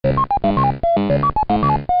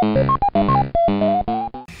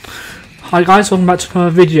Hi guys, welcome back to another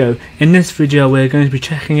video. In this video we're going to be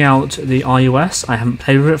checking out the RUS. I haven't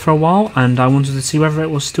played with it for a while and I wanted to see whether it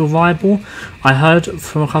was still viable. I heard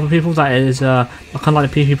from a couple of people that it is kind of like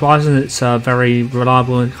the PvP Bison, it's very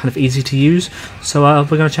reliable and kind of easy to use. So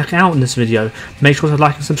we're going to check it out in this video. Make sure to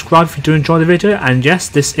like and subscribe if you do enjoy the video, and yes,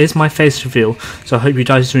 this is my face reveal, so I hope you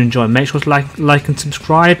guys do enjoy. Make sure to like and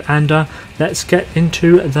subscribe, and let's get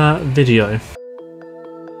into the video.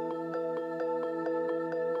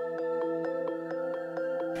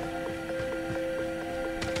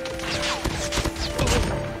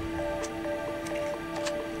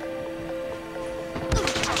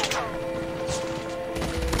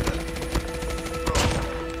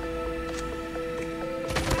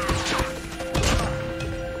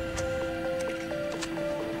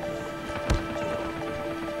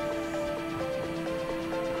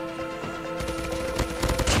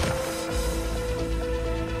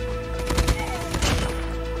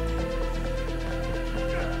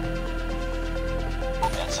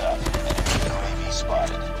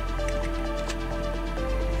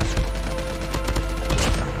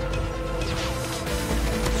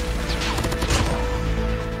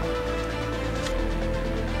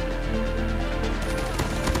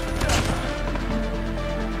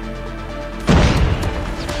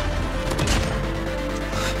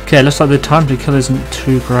 Okay, it looks like the time to kill isn't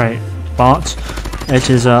too great, but it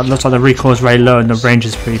is looks like the recoil is very low and the range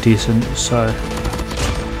is pretty decent. So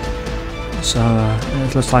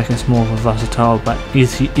it looks like it's more of a versatile but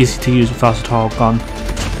easy to use versatile gun.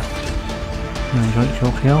 No, you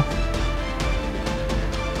don't kill.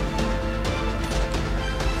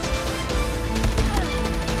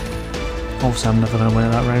 Obviously, I'm never going to win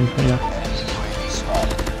at that range, but yeah.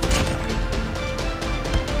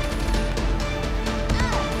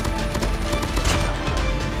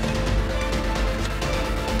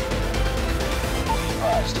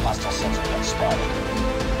 Hostile sentry gun spotted.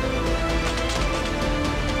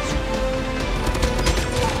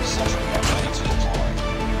 Sentry gun ready to deploy.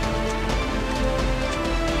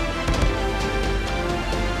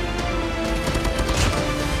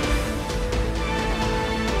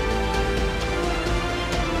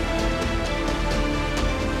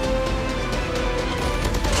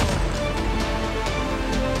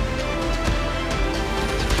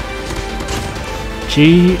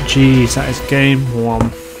 GG's, that is game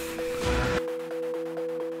one.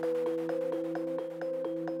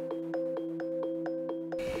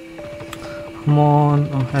 Come on,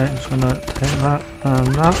 okay, I'm just gonna take that and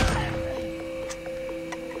that.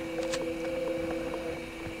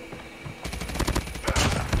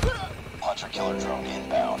 Hunter killer drone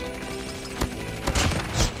inbound.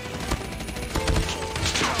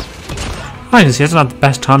 I can see it's not the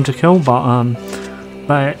best time to kill, but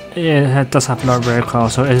yeah, it does have low recoil,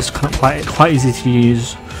 so it is kind of quite easy to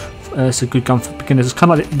use. It's a good gun for beginners. It's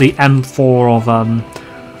kind of like the M4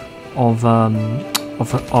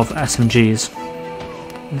 of SMGs.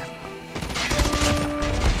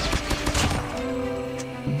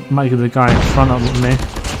 Might give the guy in front of me,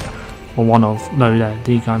 or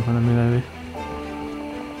the guy in front of me maybe.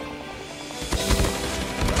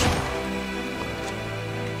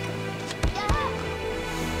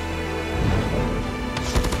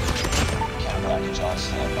 Care package on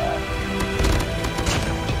standby.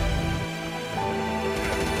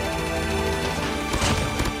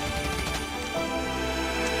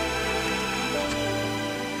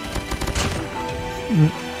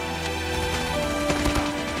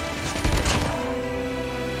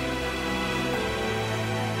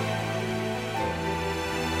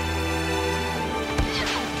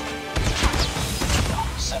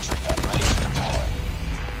 Sentry gun ready to deploy.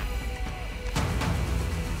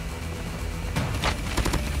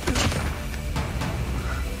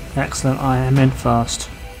 Excellent, I am in first.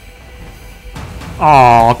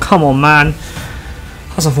 Oh, come on, man.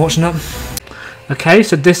 That's unfortunate. Okay,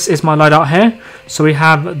 so this is my loadout here. So we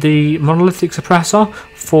have the monolithic suppressor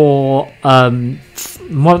for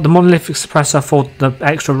the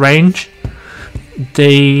extra range,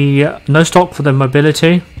 the no stock for the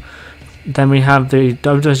mobility. Then we have the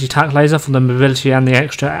double-dosage tac laser for the mobility and the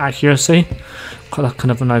extra accuracy,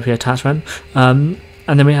 kind of an OP attachment.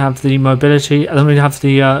 And then we have the mobility, and then we have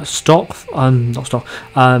the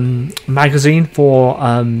magazine for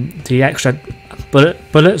the extra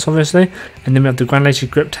bullets, obviously. And then we have the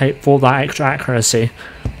granulated grip tape for that extra accuracy.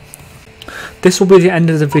 This will be the end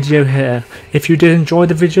of the video here. If you did enjoy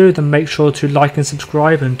the video, then make sure to like and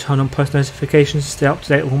subscribe and turn on post notifications to stay up to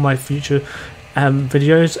date with all my future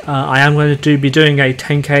videos. I am going to be doing a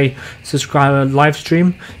 10k subscriber live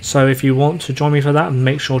stream, so if you want to join me for that,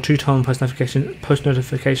 make sure to turn on post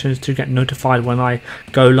notifications to get notified when I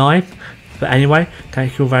go live. But anyway,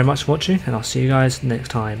 thank you all very much for watching, and I'll see you guys next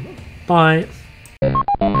time. Bye.